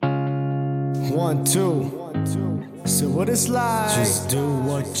1, 2. So what it's like, just do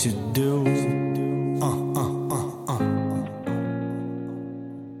what you do.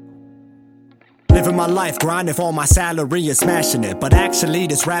 Living my life, grinding for my salary and smashing it. But actually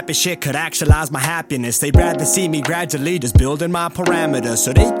this rapping shit could actualize my happiness. They'd rather see me gradually just building my parameters,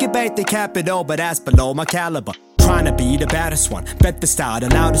 so they can bait the capital, but that's below my caliber. Trying to be the baddest one, bet the style, the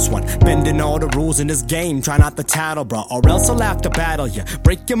loudest one, bending all the rules in this game. Try not to tattle, bro, or else I'll have to battle ya.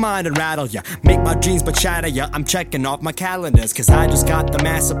 Break your mind and rattle ya, make my dreams but shatter ya. I'm checking off my calendars, cause I just got the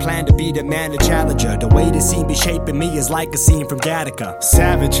master plan to be the man, the challenger. The way they see me shaping me is like a scene from Gattaca.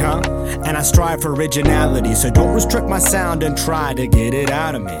 Savage, huh? And I strive for originality, so don't restrict my sound and try to get it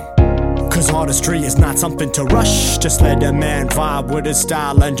out of me. Cause artistry is not something to rush. Just let a man vibe with his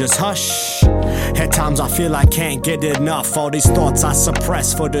style and just hush. At times I feel I can't get enough. All these thoughts I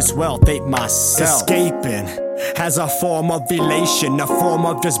suppress for this wealth ain't myself. Escaping as a form of elation, a form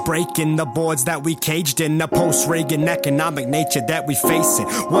of just breaking the boards that we caged in. The post-Reagan economic nature that we facing.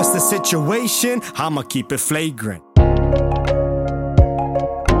 What's the situation? I'ma keep it flagrant.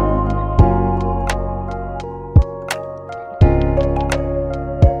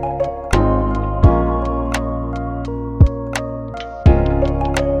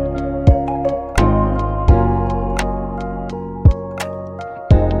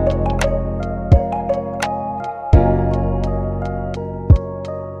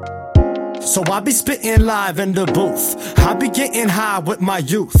 So I be spitting live in the booth, I be getting high with my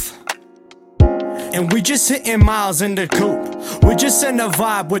youth, and we just hitting miles in the coupe. We just in a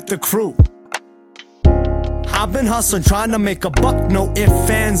vibe with the crew. I've been hustling, trying to make a buck, no ifs,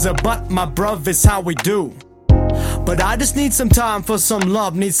 ands, or but, my bruv, is how we do. But I just need some time for some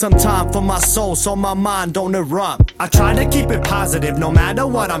love, need some time for my soul, so my mind don't erupt. I try to keep it positive no matter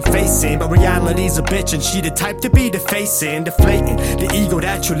what I'm facing, but reality's a bitch and she the type to be defacing, deflating the ego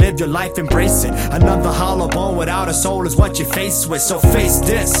that you live your life embracing. Another hollow bone without a soul is what you're faced with, so face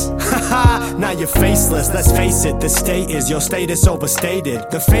this. Haha, now you're faceless, let's face it, the state is your status overstated.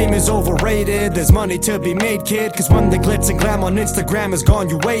 The fame is overrated, there's money to be made, kid, cause when the glitz and glam on Instagram is gone,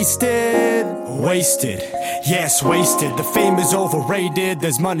 you wasted. Wasted, yes, wasted. The fame is overrated,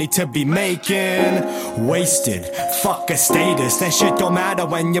 there's money to be making. Wasted, fuck a status. That shit don't matter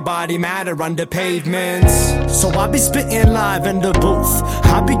when your body matter under pavements. So I be spitting live in the booth,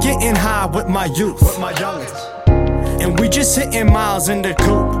 I be getting high with my youth, with my youngest, and we just hitting miles in the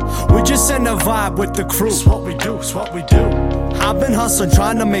coupe. We just in a vibe with the crew. It's what we do, it's what we do. I've been hustling,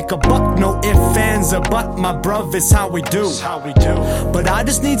 trying to make a buck, no ifs, ands, or but, my bruv, is how we do. But I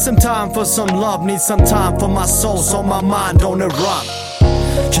just need some time for some love, need some time for my soul, so my mind don't erupt.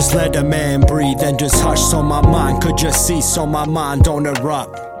 Just let a man breathe and just hush, so my mind could just see, so my mind don't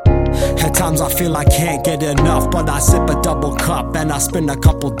erupt. At times I feel I can't get enough, but I sip a double cup and I spin a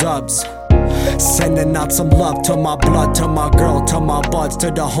couple dubs. Sending out some love to my blood, to my girl, to my buds,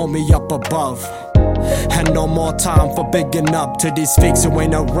 to the homie up above. And no more time for bigging up to these fakes who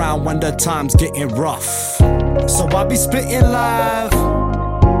ain't around when the time's getting rough. So I be spitting live,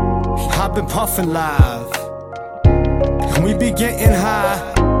 I've been puffing live, and we be getting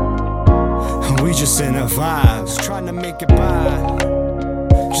high, and we just in a vibe, just trying to make it by,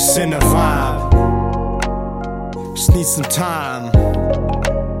 just in a vibe, just need some time.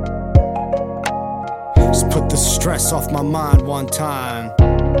 Just put the stress off my mind one time.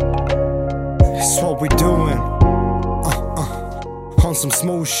 It's what we doing, on some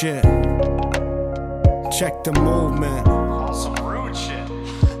smooth shit. Check the movement, on some rude shit.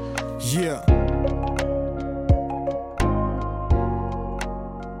 Yeah.